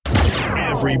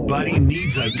Everybody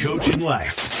needs a coach in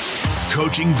life.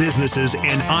 Coaching businesses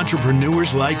and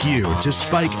entrepreneurs like you to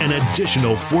spike an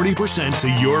additional 40%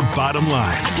 to your bottom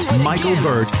line. Michael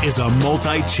Burt is a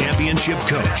multi-championship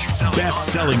coach,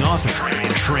 best-selling author,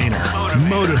 trainer,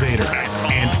 motivator,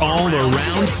 and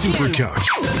all-around super coach.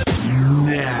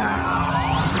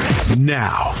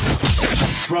 Now,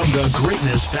 from the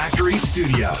Greatness Factory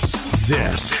Studios,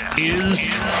 this is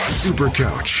Super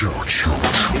Coach.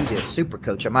 Do this Super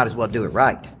Coach, I might as well do it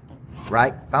right.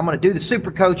 Right? If I'm going to do the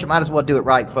Super Coach, I might as well do it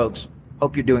right, folks.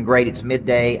 Hope you're doing great. It's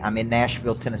midday. I'm in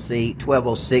Nashville, Tennessee,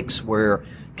 12:06. We're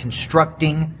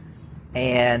constructing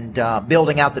and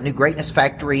building out the new Greatness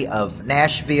Factory of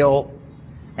Nashville.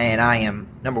 And I am,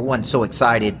 number one, so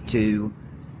excited to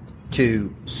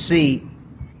see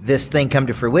this thing come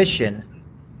to fruition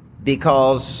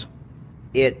because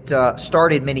it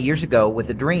started many years ago with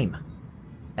a dream.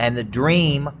 And the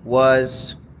dream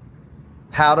was,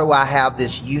 how do I have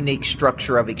this unique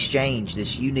structure of exchange,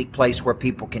 this unique place where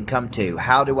people can come to?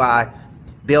 How do I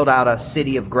build out a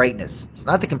city of greatness? It's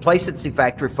not the complacency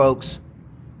factory, folks.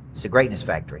 It's the greatness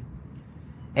factory.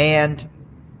 And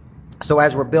so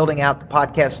as we're building out the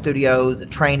podcast studios, the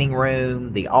training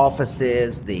room, the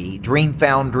offices, the dream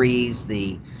foundries,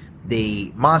 the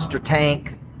monster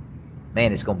tank,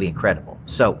 man, it's going to be incredible.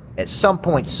 So at some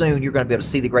point soon, you're going to be able to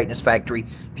see the greatness factory.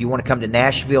 If you want to come to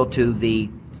Nashville to the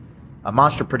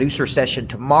Monster Producer session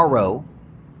tomorrow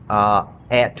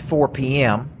at 4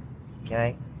 p.m.,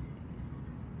 okay?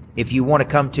 If you want to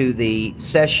come to the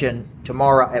session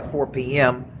tomorrow at 4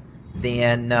 p.m.,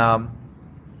 then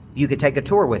you can take a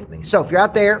tour with me. So if you're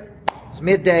out there, it's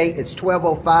midday, it's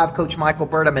 12:05, Coach Michael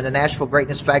Burt. I'm in the Nashville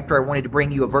Greatness Factory. I wanted to bring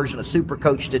you a version of Super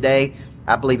Coach today.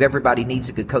 I believe everybody needs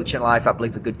a good coach in life. I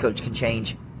believe a good coach can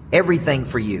change everything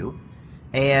for you.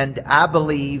 And I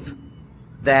believe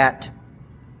that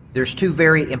there's two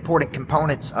very important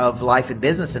components of life and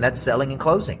business, and that's selling and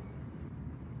closing.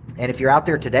 And if you're out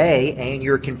there today and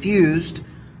you're confused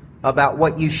about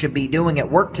what you should be doing at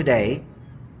work today,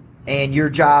 and your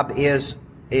job is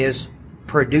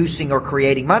producing or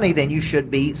creating money, then you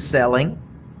should be selling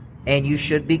and you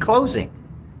should be closing.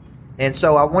 And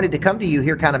so I wanted to come to you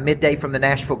here kind of midday from the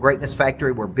Nashville Greatness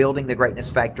Factory. We're building the Greatness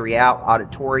Factory out,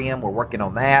 auditorium. We're working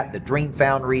on that, the dream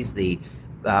foundries, the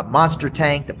monster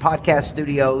tank, the podcast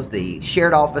studios, the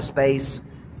shared office space.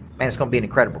 Man, it's going to be an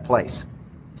incredible place.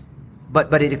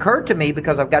 But it occurred to me,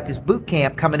 because I've got this boot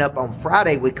camp coming up on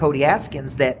Friday with Cody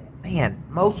Askins, that, man,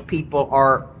 most people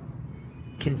are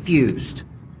confused.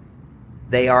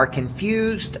 They are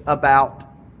confused about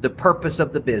the purpose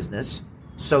of the business,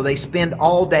 so they spend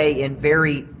all day in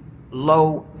very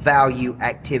low value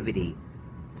activity,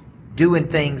 doing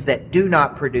things that do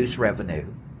not produce revenue.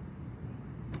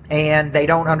 And they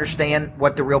don't understand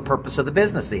what the real purpose of the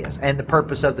business is. And the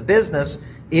purpose of the business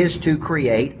is to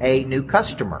create a new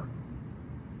customer.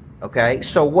 Okay,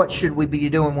 so what should we be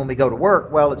doing when we go to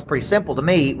work? Well, it's pretty simple to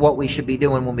me. What we should be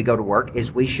doing when we go to work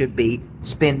is we should be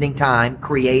spending time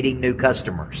creating new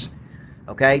customers.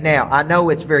 Okay, now I know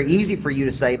it's very easy for you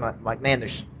to say, like, man,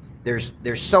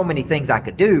 there's so many things I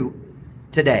could do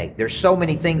today. There's so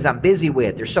many things I'm busy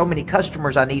with. There's so many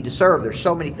customers I need to serve. There's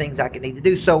so many things I could need to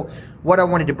do. So what I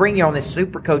wanted to bring you on this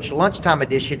Super Coach Lunchtime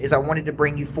Edition is I wanted to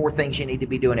bring you 4 things you need to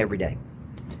be doing every day.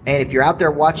 And if you're out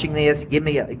there watching this, give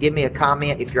me a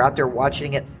comment. If you're out there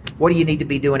watching it, what do you need to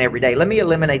be doing every day? Let me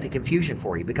eliminate the confusion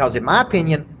for you, because in my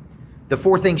opinion, the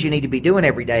 4 things you need to be doing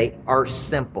every day are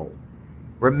simple.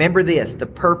 Remember this: the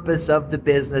purpose of the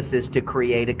business is to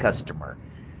create a customer.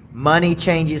 Money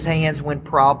changes hands when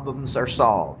problems are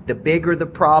solved. The bigger the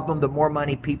problem, the more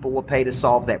money people will pay to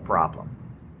solve that problem.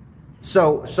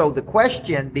 So the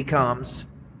question becomes,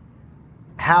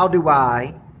 how do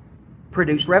I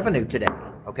produce revenue today?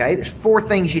 Okay, there's 4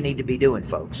 things you need to be doing,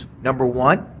 folks. Number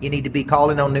 1, you need to be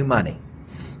calling on new money.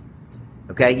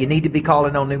 Okay, you need to be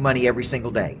calling on new money every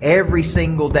single day. Every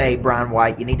single day, Brian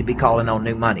White, you need to be calling on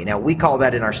new money. Now, we call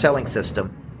that in our selling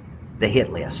system the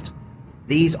hit list.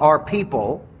 These are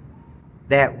people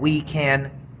that we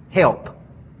can help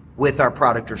with our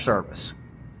product or service.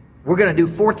 We're going to do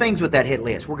 4 things with that hit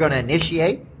list. We're going to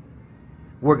initiate.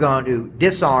 We're going to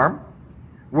disarm.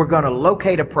 We're going to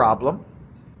locate a problem.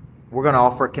 We're going to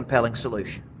offer a compelling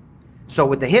solution. So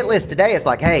with the hit list today, it's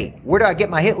like, hey, where do I get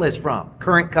my hit list from?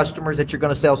 Current customers that you're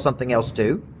going to sell something else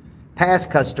to,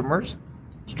 past customers,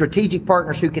 strategic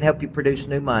partners who can help you produce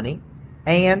new money,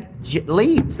 and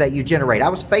leads that you generate. I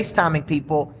was FaceTiming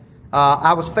people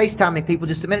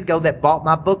just a minute ago that bought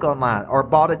my book online or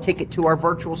bought a ticket to our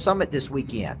virtual summit this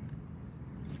weekend.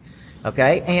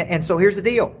 Okay, and so here's the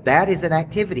deal. That is an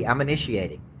activity I'm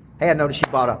initiating. Hey, I noticed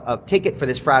you bought a ticket for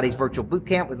this Friday's virtual boot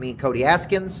camp with me and Cody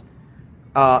Askins.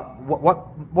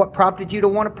 What prompted you to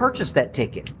want to purchase that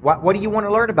ticket? What do you want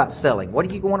to learn about selling? What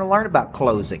do you want to learn about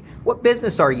closing? What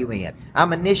business are you in?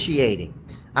 I'm initiating.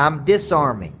 I'm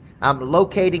disarming. I'm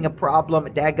locating a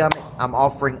problem. Dadgummit, I'm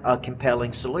offering a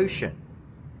compelling solution.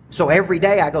 So every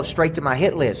day I go straight to my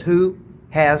hit list. Who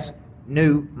has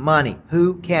new money?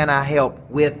 Who can I help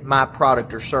with my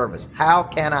product or service? How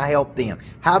can I help them?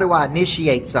 How do I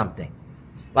initiate something?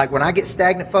 Like when I get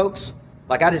stagnant, folks,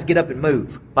 like I just get up and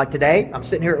move. Like today, I'm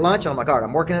sitting here at lunch and I'm like, all right,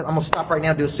 I'm working. I'm going to stop right now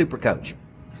and do a super coach.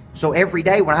 So every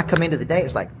day when I come into the day,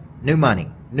 it's like new money,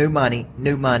 new money,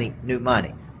 new money, new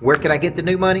money. Where can I get the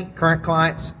new money? Current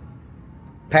clients,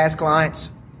 past clients,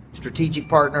 strategic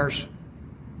partners,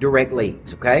 direct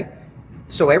leads, okay?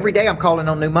 So every day I'm calling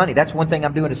on new money. That's one thing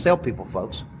I'm doing to sell people,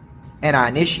 folks. And I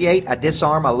initiate, I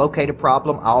disarm, I locate a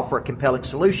problem, I offer a compelling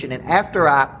solution. And after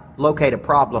I locate a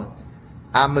problem,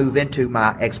 I move into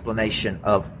my explanation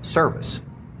of service.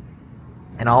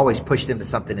 And I always push them to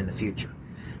something in the future.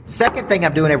 Second thing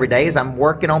I'm doing every day is I'm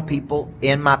working on people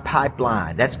in my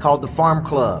pipeline. That's called the Farm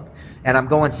Club. And I'm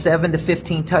going 7 to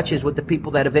 15 touches with the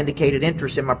people that have indicated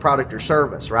interest in my product or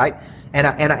service, right? And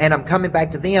I'm coming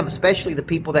back to them, especially the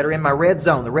people that are in my red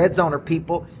zone. The red zone are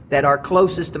people that are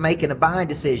closest to making a buying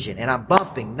decision. And I'm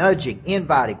bumping, nudging,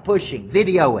 inviting, pushing,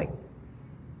 videoing.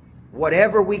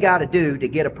 Whatever we got to do to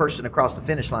get a person across the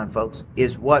finish line, folks,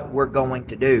 is what we're going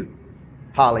to do.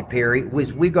 Holly Perry,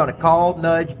 we're going to call,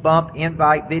 nudge, bump,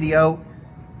 invite, video.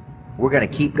 We're going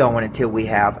to keep going until we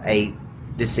have a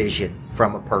decision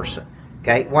from a person.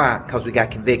 Okay? Why? Because we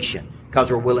got conviction.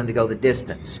 Because we're willing to go the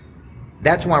distance.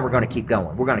 That's why we're going to keep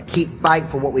going. We're going to keep fighting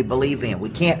for what we believe in. We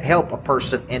can't help a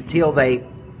person until they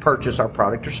purchase our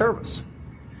product or service.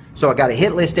 So I got a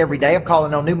hit list every day. I'm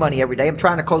calling on new money every day. I'm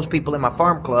trying to close people in my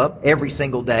Farm Club every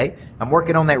single day. I'm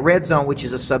working on that red zone, which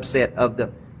is a subset of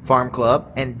the Farm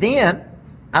Club. And then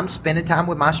I'm spending time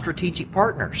with my strategic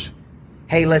partners.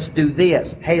 Hey, let's do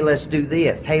this. Hey, let's do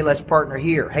this. Hey, let's partner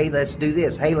here. Hey, let's do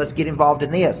this. Hey, let's get involved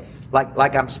in this.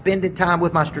 Like I'm spending time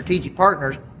with my strategic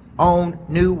partners on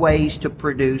new ways to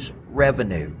produce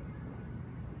revenue.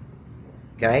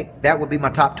 Okay? That would be my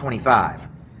top 25.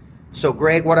 So,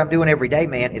 Greg, what I'm doing every day,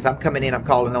 man, is I'm coming in, I'm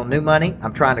calling on new money,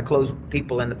 I'm trying to close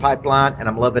people in the pipeline, and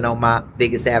I'm loving on my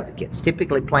biggest advocates,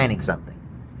 typically planning something.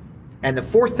 And the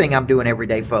fourth thing I'm doing every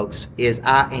day, folks, is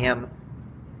I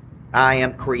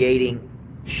am creating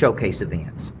showcase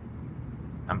events.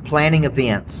 I'm planning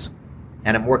events,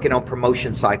 and I'm working on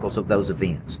promotion cycles of those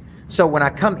events. So when I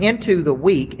come into the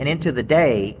week and into the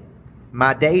day,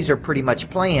 my days are pretty much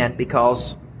planned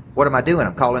because what am I doing?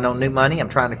 I'm calling on new money. I'm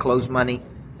trying to close money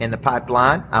in the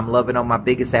pipeline. I'm loving on my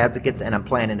biggest advocates, and I'm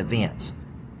planning events.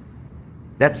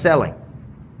 That's selling.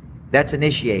 That's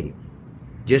initiating.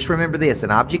 Just remember this,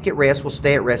 an object at rest will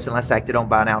stay at rest unless acted on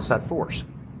by an outside force.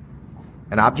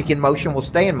 An object in motion will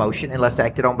stay in motion unless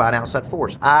acted on by an outside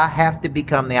force. I have to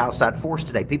become the outside force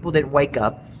today. People didn't wake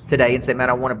up today and say, man,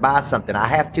 I want to buy something. I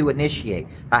have to initiate.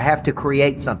 I have to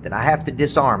create something. I have to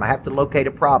disarm. I have to locate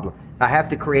a problem. I have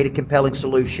to create a compelling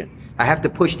solution. I have to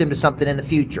push them to something in the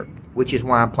future, which is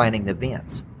why I'm planning the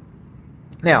events.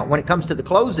 Now, when it comes to the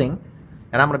closing,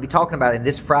 and I'm going to be talking about it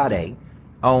this Friday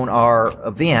on our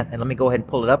event, and let me go ahead and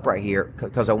pull it up right here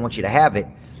because I want you to have it,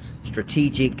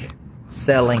 Strategic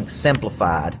Selling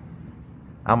Simplified.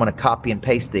 I'm going to copy and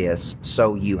paste this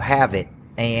so you have it.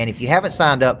 And if you haven't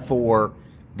signed up for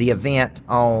the event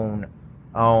on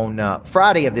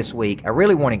Friday of this week, I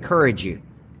really want to encourage you.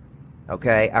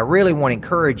 Okay, I really want to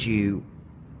encourage you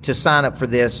to sign up for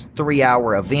this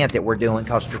 3-hour event that we're doing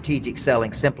called Strategic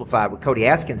Selling Simplified with Cody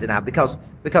Askins and I. Because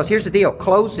here's the deal: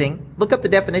 closing. Look up the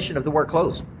definition of the word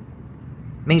close. It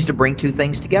means to bring two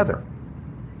things together.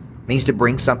 It means to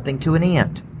bring something to an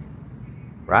end.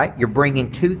 Right? You're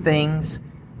bringing two things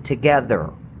together.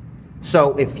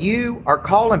 So if you are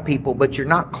calling people but you're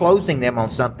not closing them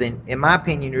on something, in my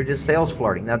opinion, you're just sales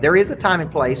flirting. Now, there is a time and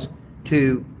place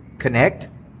to connect.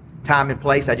 Time and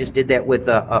place. I just did that with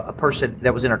a person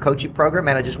that was in our coaching program,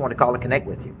 and I just want to call and connect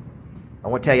with you. I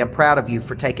want to tell you I'm proud of you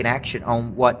for taking action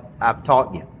on what I've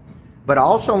taught you. But I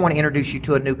also want to introduce you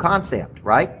to a new concept,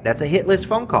 right? That's a hit list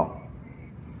phone call.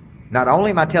 Not only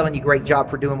am I telling you great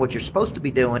job for doing what you're supposed to be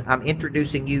doing, I'm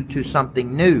introducing you to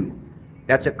something new.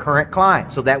 That's a current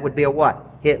client. So that would be a what?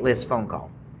 Hit list phone call.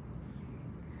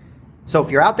 So if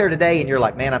you're out there today and you're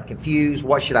like, man, I'm confused.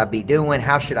 What should I be doing?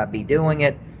 How should I be doing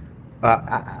it?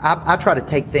 I try to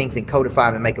take things and codify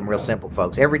them and make them real simple,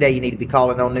 folks. Every day you need to be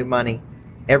calling on new money.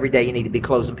 Every day you need to be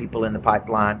closing people in the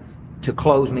pipeline. To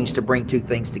close means to bring two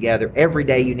things together. Every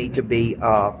day you need to be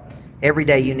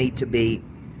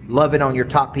loving on your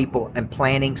top people and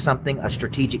planning something, a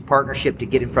strategic partnership to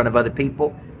get in front of other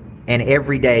people. And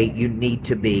every day you need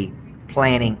to be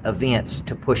planning events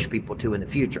to push people to in the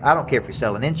future. I don't care if you're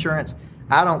selling insurance.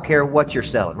 I don't care what you're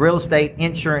selling. Real estate,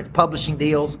 insurance, publishing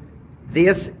deals.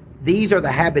 These are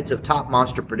the habits of top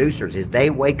monster producers, is they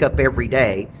wake up every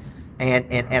day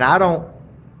and I don't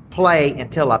play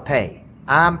until I pay.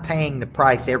 I'm paying the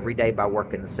price every day by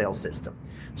working the sales system.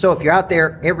 So if you're out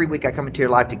there, every week I come into your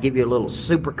life to give you a little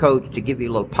super coach, to give you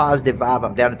a little positive vibe.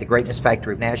 I'm down at the Greatness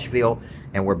Factory of Nashville,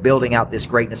 and we're building out this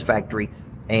Greatness Factory,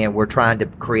 and we're trying to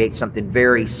create something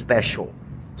very special.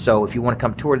 So if you want to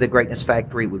come tour the Greatness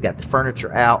Factory, we've got the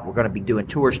furniture out. We're going to be doing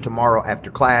tours tomorrow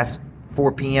after class,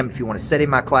 4 p.m. If you want to sit in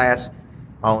my class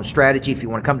on strategy, if you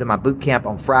want to come to my boot camp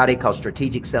on Friday called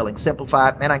Strategic Selling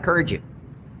Simplified, man, I encourage you.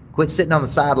 Quit sitting on the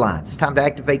sidelines. It's time to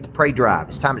activate the prey drive.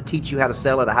 It's time to teach you how to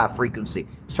sell at a high frequency.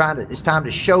 It's time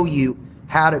to show you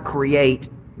how to create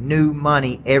new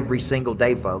money every single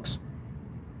day, folks.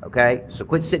 Okay? So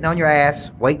quit sitting on your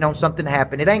ass, waiting on something to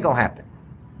happen. It ain't going to happen.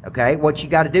 Okay? What you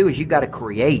got to do is you got to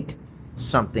create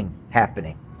something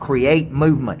happening. Create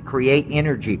movement, create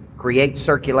energy, create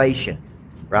circulation,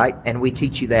 right? And we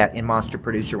teach you that in Monster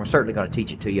Producer. We're certainly going to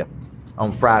teach it to you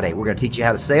on Friday. We're going to teach you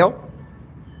how to sell.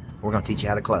 We're going to teach you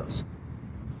how to close.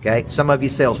 Okay? Some of you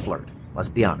sales flirt. Let's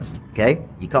be honest. Okay?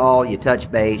 You call, you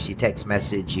touch base, you text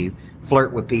message, you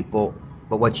flirt with people.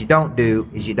 But what you don't do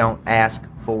is you don't ask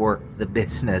for the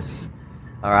business.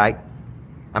 All right?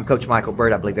 I'm Coach Michael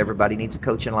Burt. I believe everybody needs a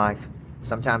coach in life.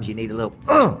 Sometimes you need a little,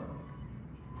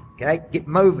 okay? Get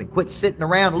moving. Quit sitting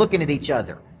around looking at each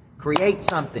other. Create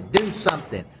something. Do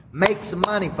something. Make some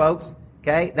money, folks.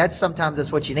 Okay? Sometimes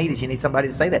that's what you need, is you need somebody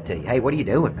to say that to you. Hey, what are you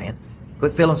doing, man?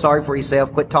 Quit feeling sorry for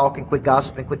yourself. Quit talking. Quit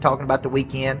gossiping. Quit talking about the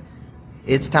weekend.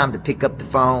 It's time to pick up the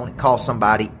phone and call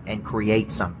somebody and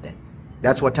create something.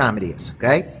 That's what time it is,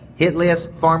 okay? Hit list,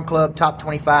 Farm Club, top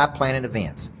 25, planning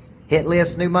events. Hit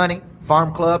list, new money,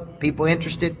 Farm Club, people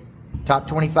interested, top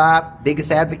 25,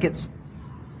 biggest advocates,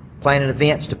 planning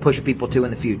events to push people to in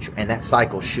the future. And that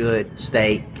cycle should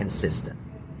stay consistent.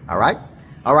 All right?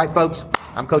 All right, folks.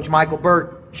 I'm Coach Michael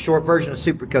Burt. Short version of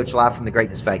Super Coach live from the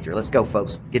Greatness Factory. Let's go,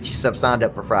 folks. Get yourself signed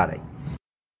up for Friday.